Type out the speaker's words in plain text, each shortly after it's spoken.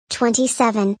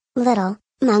27 little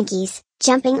monkeys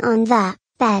jumping on the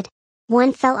bed.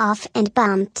 One fell off and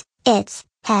bumped its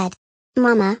head.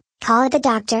 Mama called the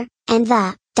doctor, and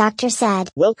the doctor said,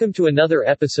 Welcome to another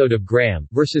episode of Graham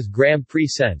vs. Graham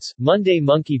Presents Monday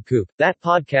Monkey Poop, that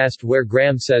podcast where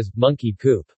Graham says monkey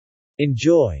poop.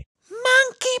 Enjoy.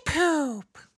 Monkey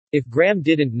poop! If Graham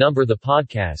didn't number the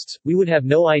podcasts, we would have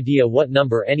no idea what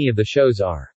number any of the shows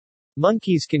are.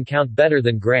 Monkeys can count better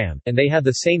than Graham, and they have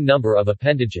the same number of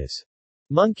appendages.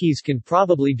 Monkeys can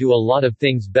probably do a lot of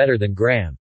things better than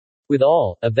Graham. With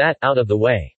all of that out of the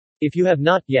way, if you have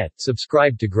not yet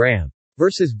subscribed to Graham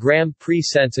vs. Graham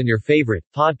Presents on your favorite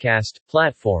podcast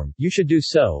platform, you should do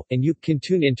so, and you can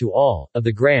tune into all of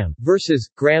the Graham vs.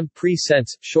 Graham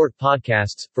Presents short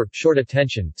podcasts for short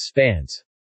attention spans.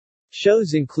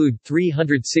 Shows include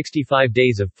 365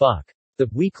 Days of Fuck, The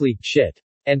Weekly Shit,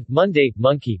 and Monday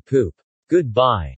Monkey Poop. Goodbye.